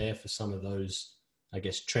prepare for some of those, I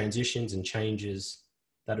guess, transitions and changes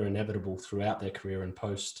that are inevitable throughout their career and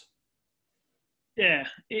post? Yeah,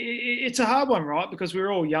 it's a hard one, right? Because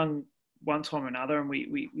we're all young one time or another, and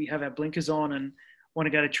we have our blinkers on and want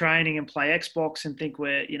to go to training and play Xbox and think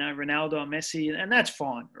we're, you know, Ronaldo or Messi, and that's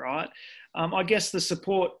fine, right? I guess the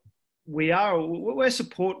support we're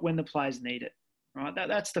support when the players need it, right?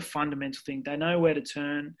 That's the fundamental thing. They know where to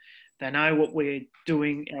turn. They know what we're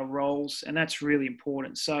doing, our roles, and that's really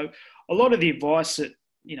important. So a lot of the advice that,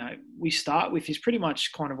 you know, we start with is pretty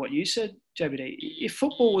much kind of what you said, JBD. If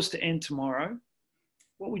football was to end tomorrow,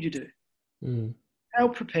 what would you do? How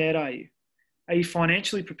prepared are you? Are you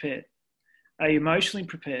financially prepared? Are you emotionally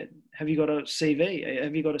prepared? Have you got a CV?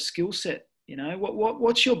 Have you got a skill set? You know,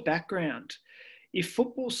 what's your background? If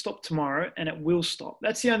football stopped tomorrow, and it will stop,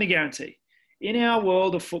 that's the only guarantee. In our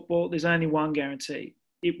world of football, there's only one guarantee.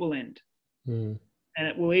 It will end. And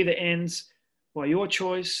it will either end by your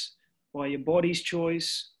choice, by your body's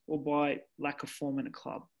choice, or by lack of form in a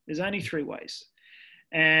club. There's only 3 ways.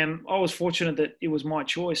 And I was fortunate that it was my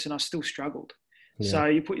choice, and I still struggled. Yeah. So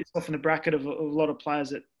you put yourself in the bracket of a lot of players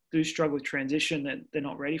that do struggle with transition, that they're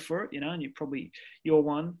not ready for it, you know, and you're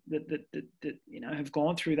one that you know, have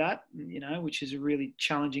gone through that, you know, which is a really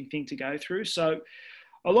challenging thing to go through. So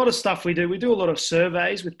a lot of stuff we do a lot of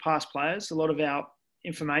surveys with past players. A lot of our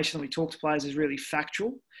information that we talk to players is really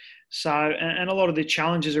factual. So, and a lot of the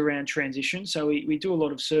challenges around transition. So we do a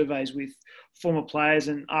lot of surveys with former players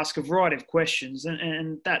and ask a variety of questions,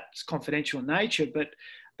 and that's confidential in nature. But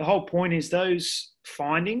the whole point is those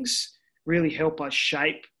findings really help us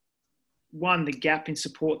shape, 1, the gap in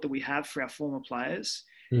support that we have for our former players,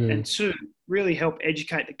 and 2, really help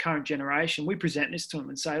educate the current generation. We present this to them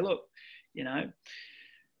and say, look, you know,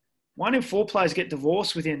 1 in 4 players get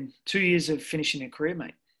divorced within 2 years of finishing their career,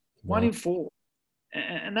 mate. Wow. 1 in 4.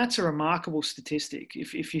 And that's a remarkable statistic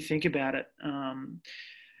if you think about it.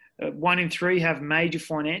 1 in 3 have major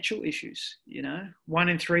financial issues, you know. 1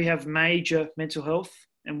 in 3 have major mental health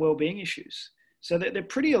and well-being issues. So they're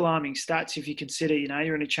pretty alarming stats if you consider, you know,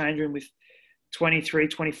 you're in a change room with 23,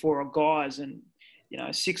 24 guys, and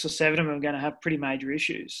 6 or 7 of them are going to have pretty major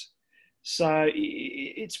issues. So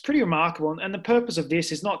it's pretty remarkable. And the purpose of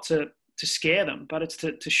this is not to scare them, but it's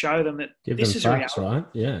to show them that this is facts, reality. Right?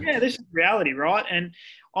 Yeah. Yeah, this is reality, right? And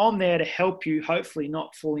I'm there to help you hopefully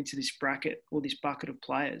not fall into this bracket or this bucket of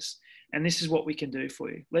players. And this is what we can do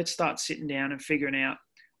for you. Let's start sitting down and figuring out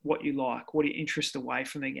what you like, what are your interests away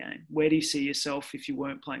from the game? Where do you see yourself if you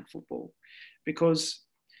weren't playing football? Because,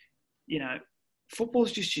 football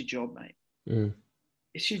is just your job, mate. Mm.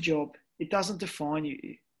 It's your job. It doesn't define you.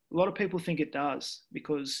 A lot of people think it does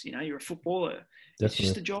because, you're a footballer. Definitely. It's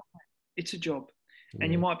just a job, mate. It's a job. Yeah.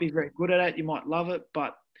 And you might be very good at it. You might love it.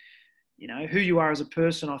 But, who you are as a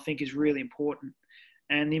person, I think, is really important.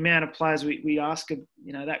 And the amount of players we ask,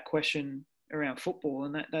 that question around football,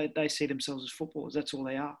 and that they see themselves as footballers. That's all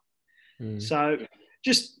they are. Mm. So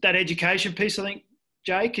just that education piece, I think,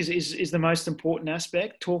 Jake, is the most important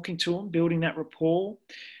aspect. Talking to them, building that rapport,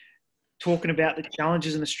 talking about the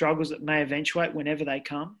challenges and the struggles that may eventuate whenever they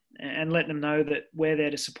come, and letting them know that we're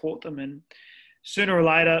there to support them. And sooner or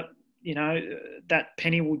later, that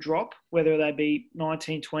penny will drop, whether they be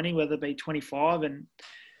 19, 20, whether they be 25. And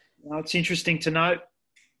it's interesting to note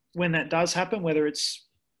when that does happen, whether it's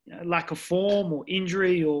lack of form or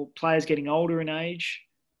injury or players getting older in age.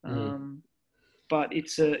 But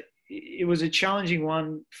it was a challenging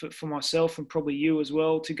one for myself and probably you as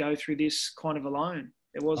well to go through this kind of alone.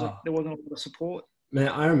 There wasn't a lot of support. Man,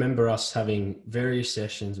 I remember us having various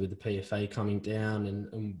sessions with the PFA coming down,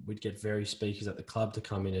 and we'd get various speakers at the club to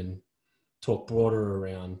come in and talk broader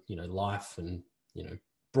around, life and,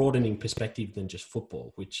 broadening perspective than just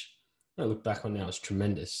football, which I look back on now as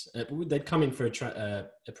tremendous. They'd come in for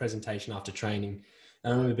a presentation after training. I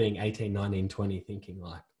remember being 18, 19, 20, thinking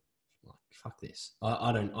like fuck this.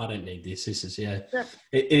 I don't need this. This is,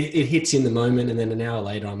 it hits in the moment, and then an hour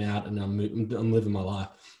later I'm out and I'm living my life.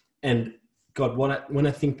 And God, when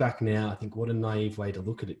I think back now, I think what a naive way to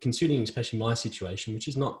look at it, considering especially my situation, which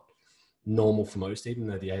is not normal for most, even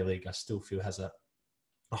though the A-League I still feel has a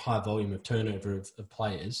high volume of turnover of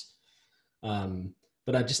players.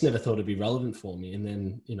 But I just never thought it'd be relevant for me. And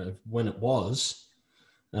then, when it was,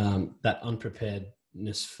 that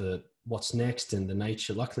unpreparedness for what's next and the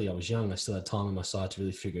nature, luckily I was young, I still had time on my side to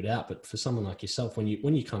really figure it out. But for someone like yourself, when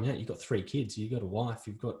you come out, you've got 3 kids, you've got a wife,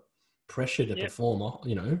 you've got pressure to perform,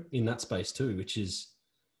 in that space too, which is,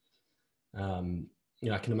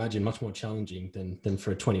 I can imagine much more challenging than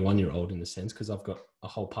for a 21-year-old in the sense, because I've got a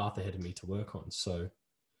whole path ahead of me to work on. So.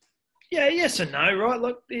 Yeah, yes and no, right?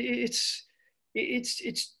 Look, it's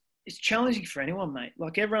challenging for anyone, mate.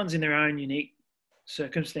 Like everyone's in their own unique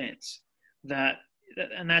circumstance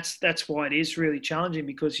and that's why it is really challenging,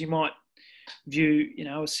 because you might view,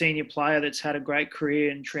 a senior player that's had a great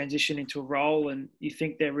career and transition into a role, and you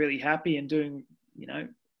think they're really happy and doing,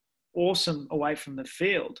 awesome away from the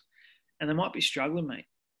field, and they might be struggling, mate.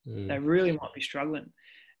 They really might be struggling.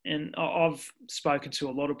 And I've spoken to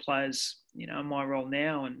a lot of players, in my role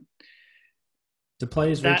now, and do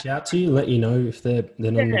players reach out to you and let you know if they're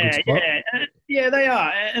not in a good spot? Yeah, they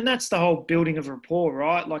are. And that's the whole building of rapport,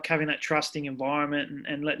 right? Like having that trusting environment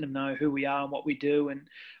and letting them know who we are and what we do, and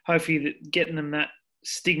hopefully getting them that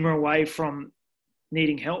stigma away from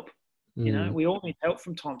needing help. We all need help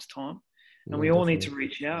from time to time, and we all need to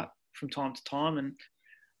reach out from time to time. And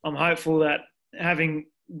I'm hopeful that having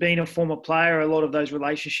been a former player, a lot of those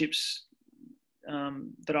relationships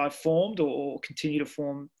that I've formed or continue to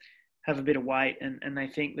form have a bit of weight, and they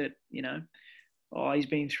think that, he's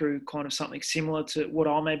been through kind of something similar to what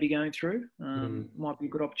I may be going through. Might be a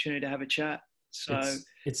good opportunity to have a chat. So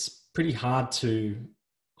it's pretty hard to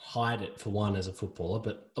hide it for one as a footballer,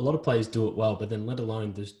 but a lot of players do it well. But then let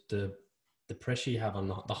alone the pressure you have on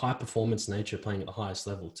the high performance nature of playing at the highest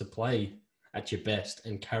level, to play at your best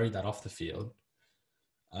and carry that off the field.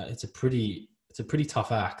 It's a pretty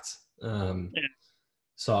tough act.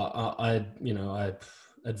 So I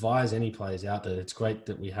advise any players out there, it's great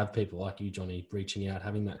that we have people like you, Jonny, reaching out,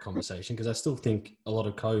 having that conversation, because I still think a lot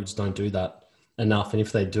of codes don't do that enough. And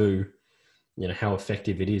if they do, how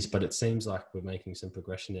effective it is. But it seems like we're making some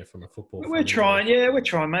progression there from a football. We're trying,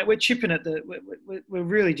 mate. We're chipping at we're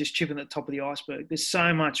really just chipping at the top of the iceberg. There's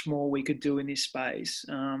so much more we could do in this space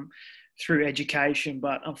through education,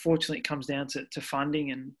 but unfortunately it comes down to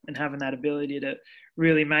funding and having that ability to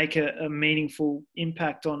really make a meaningful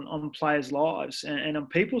impact on players' lives and on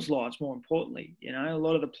people's lives, more importantly. A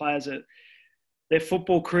lot of the players, their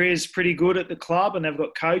football career is pretty good at the club, and they've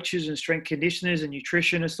got coaches and strength conditioners and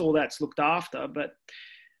nutritionists, all that's looked after, but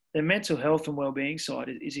their mental health and well-being side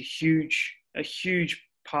is a huge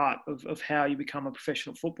part of how you become a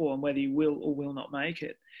professional footballer and whether you will or will not make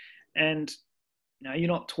it. And you're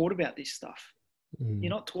not taught about this stuff. You're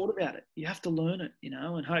not taught about it. You have to learn it,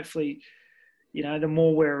 and hopefully, the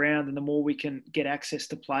more we're around and the more we can get access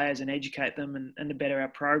to players and educate them and the better our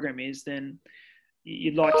program is, then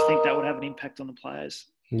you'd like to think that would have an impact on the players.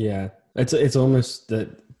 Yeah. It's almost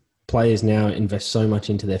that players now invest so much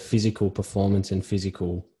into their physical performance and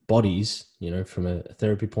physical bodies, from a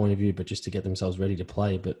therapy point of view, but just to get themselves ready to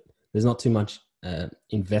play. But there's not too much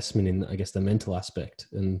investment in, I guess, the mental aspect.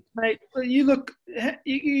 And mate, you look,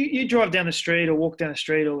 you drive down the street or walk down the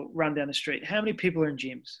street or run down the street. How many people are in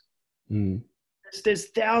gyms? There's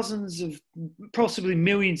thousands of, possibly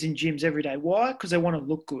millions in gyms every day. Why? Because they want to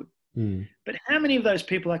look good. But how many of those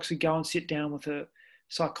people actually go and sit down with a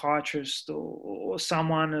psychiatrist or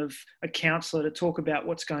someone of a counsellor to talk about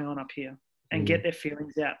what's going on up here and get their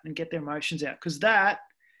feelings out and get their emotions out? Because that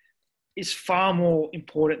is far more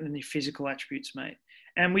important than the physical attributes, mate.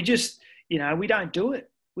 And we just, we don't do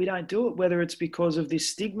it. We don't do it, whether it's because of this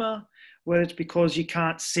stigma, whether it's because you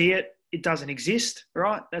can't see it. It doesn't exist,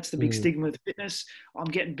 right? That's the big stigma with fitness. I'm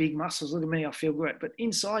getting big muscles. Look at me. I feel great. But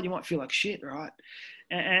inside, you might feel like shit, right?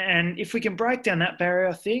 And if we can break down that barrier,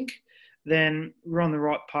 I think, then we're on the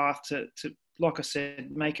right path to, like I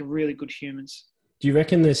said, making really good humans. Do you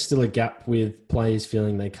reckon there's still a gap with players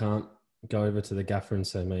feeling they can't go over to the gaffer and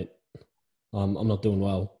say, mate, I'm not doing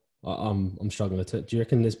well. I'm struggling with it. Do you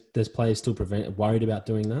reckon there's players still worried about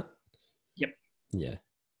doing that? Yep. Yeah.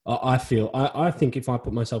 I think if I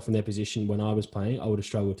put myself in their position when I was playing, I would have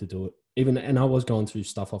struggled to do it. And I was going through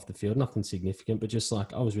stuff off the field, nothing significant, but just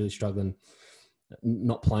like I was really struggling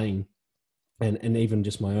not playing. And even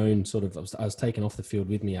just my own sort of, I was taken off the field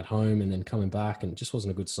with me at home and then coming back, and it just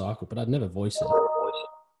wasn't a good cycle, but I'd never voice it.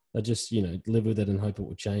 I just, live with it and hope it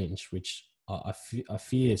would change, which I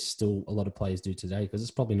fear still a lot of players do today because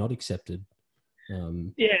it's probably not accepted.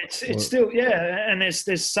 It's still, and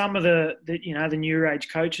there's some of the newer age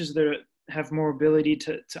coaches that have more ability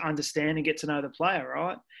to understand and get to know the player,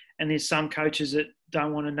 right? And there's some coaches that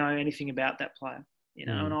don't want to know anything about that player,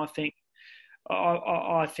 and I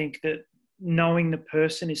think that knowing the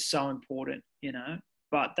person is so important,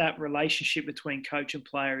 but that relationship between coach and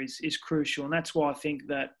player is crucial. And that's why I think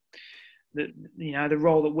that the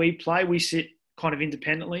role that we play, we sit kind of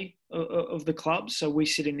independently of the club. So we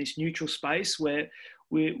sit in this neutral space where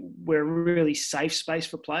we're a really safe space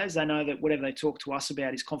for players. They know that whatever they talk to us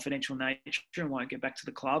about is confidential nature and won't get back to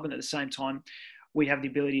the club. And at the same time, we have the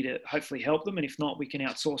ability to hopefully help them. And if not, we can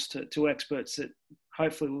outsource to experts that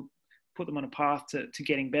hopefully will put them on a path to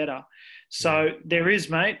getting better. So there is,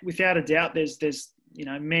 mate, without a doubt, there's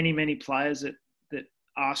many players that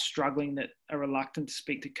are struggling, that are reluctant to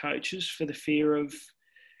speak to coaches for the fear of,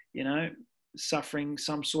 suffering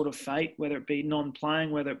some sort of fate, whether it be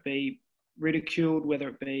non-playing, whether it be ridiculed, whether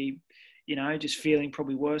it be, just feeling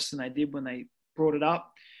probably worse than they did when they brought it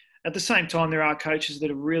up. At the same time, there are coaches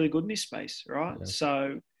that are really good in this space, right? Yeah.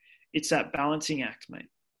 So it's that balancing act, mate.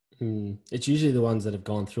 It's usually the ones that have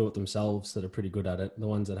gone through it themselves that are pretty good at it. The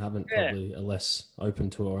ones that haven't probably are less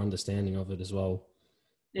open to or understanding of it as well.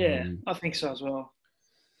 Yeah, I think so as well.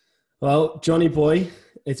 Well, Jonny boy,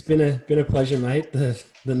 it's been a pleasure, mate. The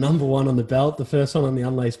number one on the belt, the first one on the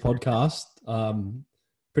Unlaced podcast.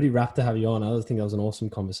 Pretty rapt to have you on. I think that was an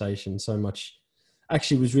awesome conversation. So much.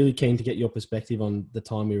 Actually, was really keen to get your perspective on the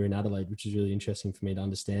time we were in Adelaide, which is really interesting for me to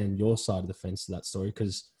understand your side of the fence to that story,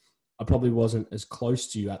 because I probably wasn't as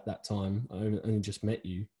close to you at that time. I only just met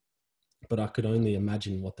you, but I could only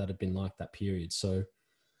imagine what that had been like that period. So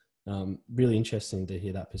really interesting to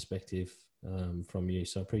hear that perspective from you.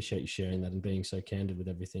 So I appreciate you sharing that and being so candid with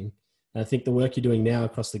everything. And I think the work you're doing now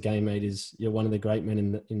across the game, mate, is you're one of the great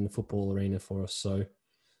men in the football arena for us. So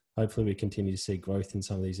hopefully we continue to see growth in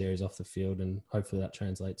some of these areas off the field, and hopefully that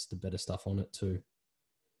translates to better stuff on it too.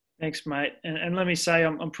 Thanks, mate. And let me say,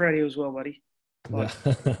 I'm proud of you as well, buddy.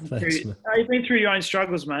 Thanks, you've been through your own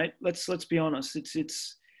struggles, mate. Let's be honest.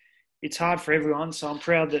 It's hard for everyone. So I'm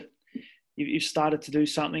proud that you've started to do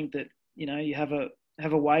something that, you have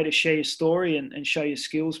a way to share your story and show your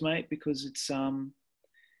skills, mate, because it's,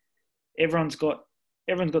 everyone's got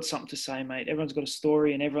something to say, mate. Everyone's got a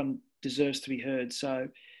story and everyone deserves to be heard. So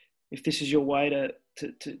if this is your way to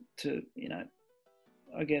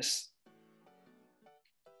I guess,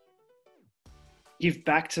 give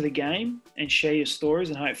back to the game and share your stories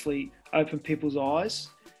and hopefully open people's eyes,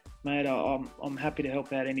 mate, I'm happy to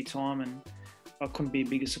help out anytime, and I couldn't be a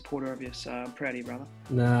bigger supporter of you. So I'm proud of you, brother.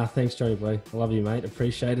 Nah, thanks, Jonny boy. I love you, mate.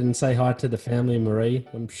 Appreciate it. And say hi to the family and Marie.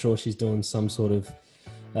 I'm sure she's doing some sort of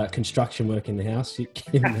construction work in the house. She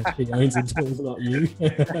owns the tools, not you.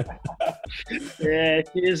 Yeah,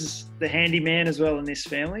 she is the handyman as well in this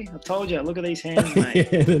family. I told you, look at these hands, mate.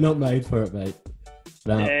 Yeah, they're not made for it, mate.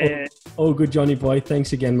 All good, Johnny boy.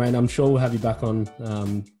 Thanks again, mate. I'm sure we'll have you back on,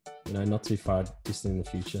 not too far distant in the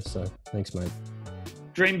future. So thanks, mate.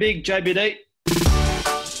 Dream big, JBD.